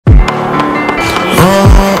What's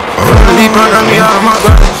up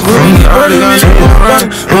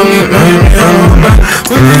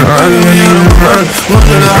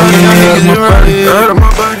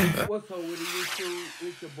with the YouTube?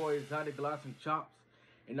 It's your boy Exotic Glossy Chops,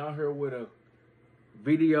 and I'm here with a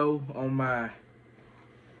video on my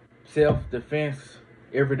self-defense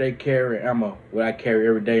everyday carry ammo. What I carry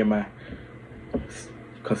every day in my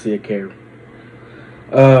concealed carry.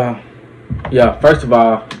 Yeah, first of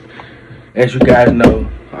all, as you guys know,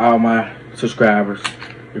 all my subscribers,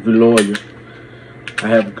 if you're loyal, I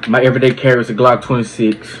have my everyday carry is a Glock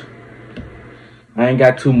 26. I ain't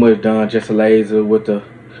got too much done, just a laser with the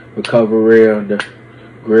recovery rail, the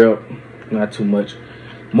grill, not too much.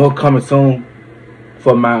 More coming soon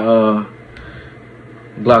for my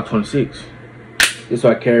Glock 26. This is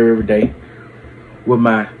what I carry every day with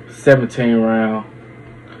my 17 round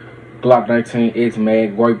Glock 19 X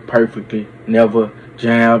mag. Work perfectly, never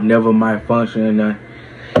jammed, never malfunction and nothing.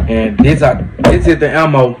 And this is the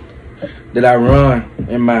ammo that I run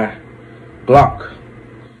in my Glock.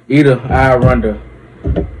 Either I run the,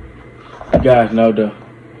 you guys know, the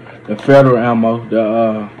federal ammo,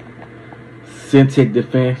 the Syntec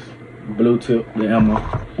Defense blue tip, the ammo.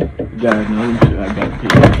 You guys know, I got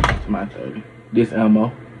it. It's my 30. This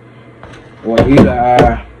ammo. Or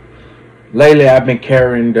either lately I've been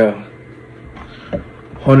carrying the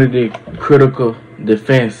Hornady Critical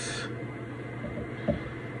Defense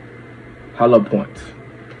hollow points.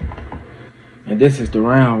 And this is the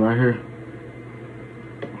round right here.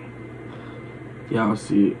 Y'all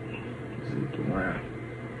see it. This is the round.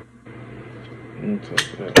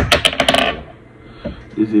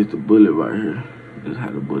 This is the bullet right here. This is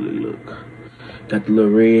how the bullet look. Got the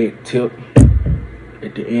little red tip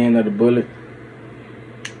at the end of the bullet.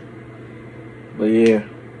 But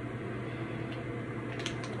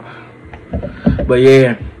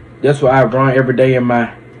yeah, that's what I run every day in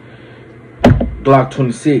my Glock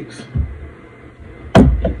 26.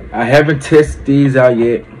 I haven't tested these out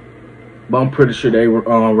yet, but I'm pretty sure they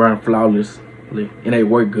run flawlessly and they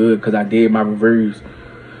work good because I did my reviews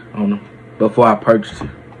on them before I purchased it.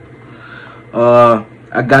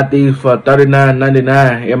 I got these for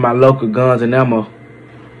 $39.99 in my local Guns and Ammo.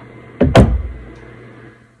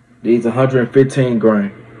 These 115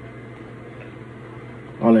 grain.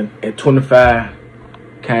 Only at 25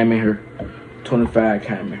 came in here. 25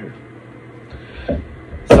 came in here.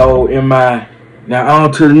 So now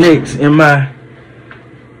on to the next. In my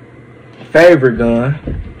favorite gun,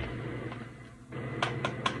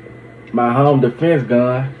 my home defense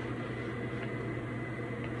gun,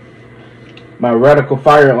 my Radical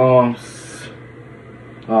Firearms.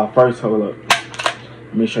 First, hold up.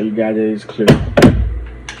 Let me show you guys that it's clear.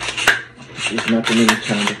 There's nothing in the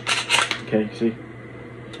chamber. Okay, see?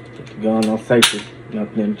 Put the gun on safety.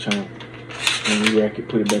 Nothing in the chamber. And you rack it,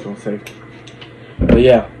 put it back on safety. But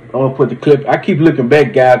yeah, I'm gonna put the clip. I keep looking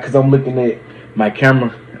back, guys, because I'm looking at my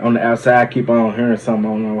camera on the outside. I keep on hearing something. I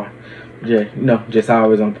don't know why. Yeah, you know, just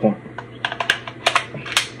always on point.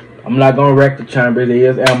 I'm not gonna wreck the chamber. There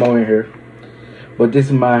is ammo in here. But this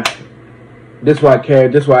is what I carry.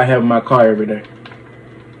 This is what I have in my car every day.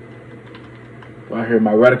 Right here,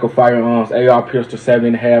 my Radical Firearms AR pistol,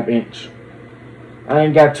 7.5 inch. I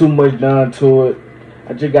ain't got too much done to it.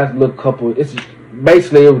 I just got a little couple. It's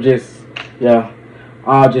basically, it was just, yeah,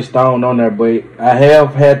 all just thrown on there. But I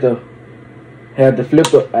have had the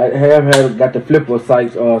flipper. Got the flipper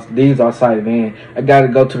sights. These are sighted in. I got to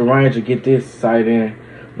go to the range to get this sighted in.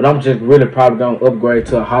 But I'm just really probably gonna upgrade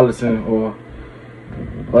to a Holosun or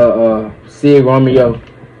Sig Romeo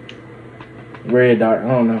red dot. I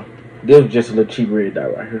don't know. This was just a little cheap red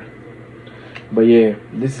dot right here. But yeah,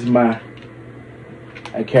 this is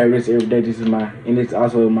I carry this every day. This is and it's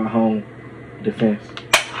also my home defense.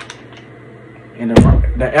 And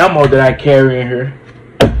the ammo that I carry in here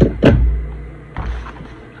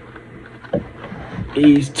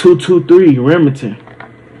is 223 Remington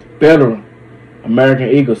Federal American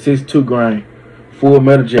Eagle 6.2 grain full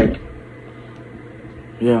metal jacket.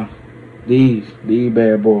 Yeah, these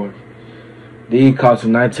bad boys. These cost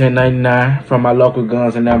 $19.99 from my local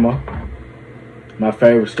Guns and Ammo. My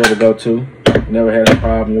favorite store to go to. Never had a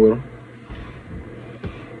problem with them.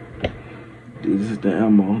 This is the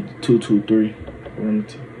ammo, 223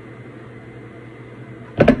 Remington.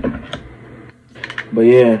 But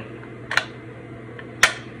yeah,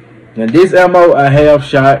 now this ammo I have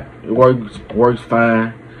shot. It works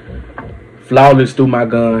fine. Flawless through my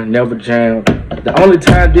gun, never jammed. The only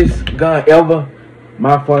time this gun ever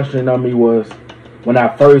malfunctioned on me was when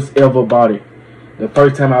I first ever bought it. The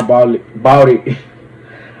first time I bought it,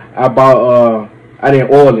 I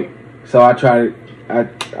didn't oil it. So I tried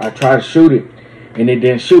to shoot it, and it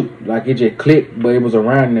didn't shoot. Like, it just clicked, but it was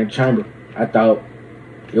around in the chamber. I thought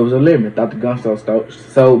it was a lemon. I thought the gun store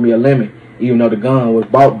sold me a lemon, even though the gun was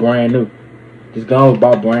bought brand new. This gun was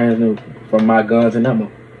bought brand new from my Guns and Ammo,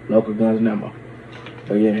 local Guns and Ammo.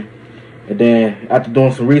 But yeah, and then after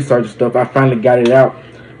doing some research and stuff, I finally got it out.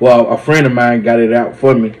 Well, a friend of mine got it out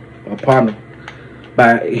for me, a partner,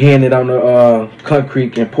 by hitting it on the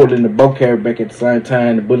concrete and pulling the bolt carrier back at the same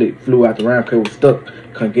time. The bullet flew out the round because it was stuck.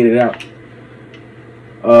 Couldn't get it out.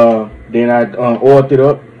 Then I oiled it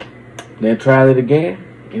up, then tried it again,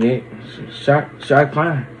 and it shot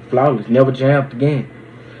fine, flawless, never jammed again.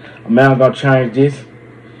 I'm now gonna change this,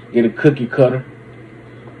 get a cookie cutter,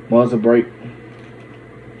 muzzle brake.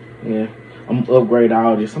 Yeah, I'm gonna upgrade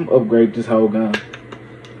all this. I'm gonna upgrade this whole gun.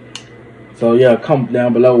 So yeah, comment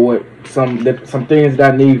down below what some things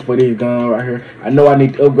that I need for this gun right here. I know I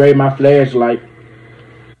need to upgrade my flashlight.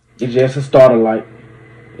 It's just a starter light.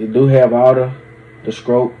 It do have all the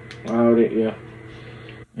stroke, all that. Yeah,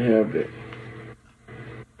 it have that.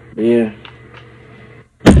 But yeah.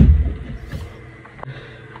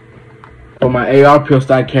 For my AR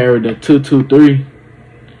pistol, I carry the 223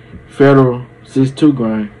 Federal 6.2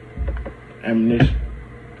 grain ammunition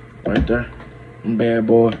right there. Bad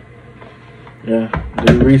boy. Yeah,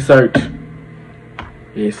 do research.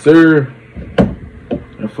 Yes, sir.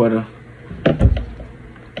 And for the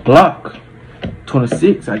Glock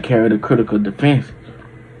 26, I carry the critical defense.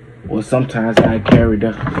 Or sometimes I carry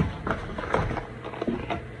the,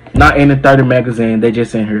 not in the 30 magazine, they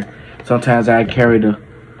just in here. Sometimes I carry the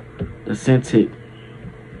Cintiq.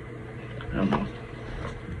 I don't know.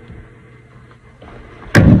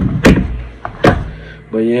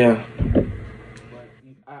 But yeah.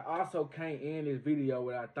 I also can't end this video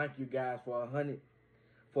without thank you guys for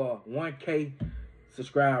 1K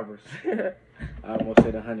subscribers. I almost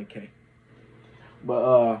said 100K.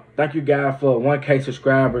 But thank you guys for 1K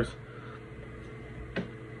subscribers.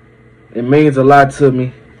 It means a lot to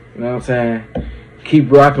me. You know what I'm saying?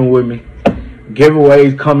 Keep rocking with me.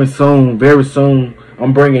 Giveaways coming soon, very soon.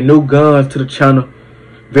 I'm bringing new guns to the channel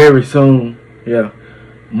very soon. Yeah,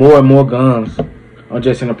 more and more guns. I'm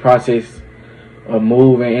just in the process of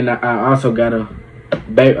moving, and I also got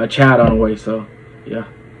a child on the way. So yeah,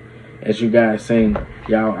 as you guys seen,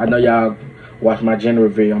 y'all, I know y'all watch my gender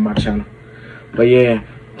reveal on my channel. But yeah,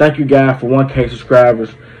 thank you guys for 1K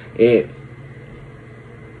subscribers. At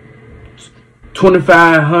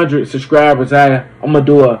 2,500 subscribers, I'm gonna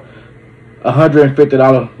do a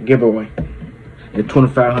 $150 giveaway. At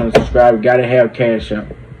 2,500 subscribers, gotta have cash out.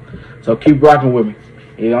 So keep rocking with me.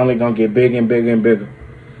 It's only gonna get bigger and bigger and bigger.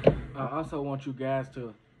 I also want you guys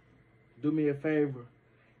to do me a favor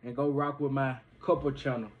and go rock with my couple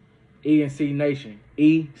channel, ENC Nation.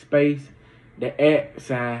 E space the @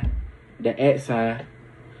 sign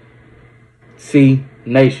C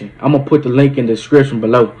Nation. I'm gonna put the link in the description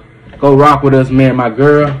below. Go rock with us, man. My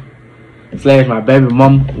girl / my baby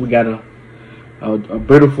mama. We got a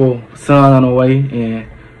beautiful son on the way, and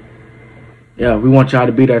yeah, we want y'all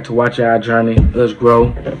to be there to watch our journey, us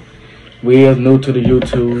grow. We is new to the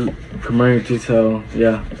YouTube community, so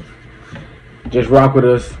yeah, just rock with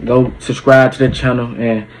us. Go subscribe to the channel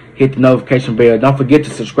and hit the notification bell. Don't forget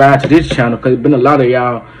to subscribe to this channel, because there's been a lot of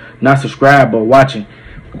y'all not subscribed but watching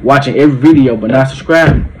every video but not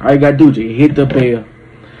subscribing. All you gotta do is hit the bell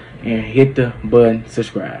and hit the button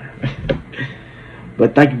subscribe.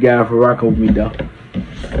 But thank you guys for rocking with me though.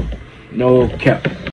 No cap.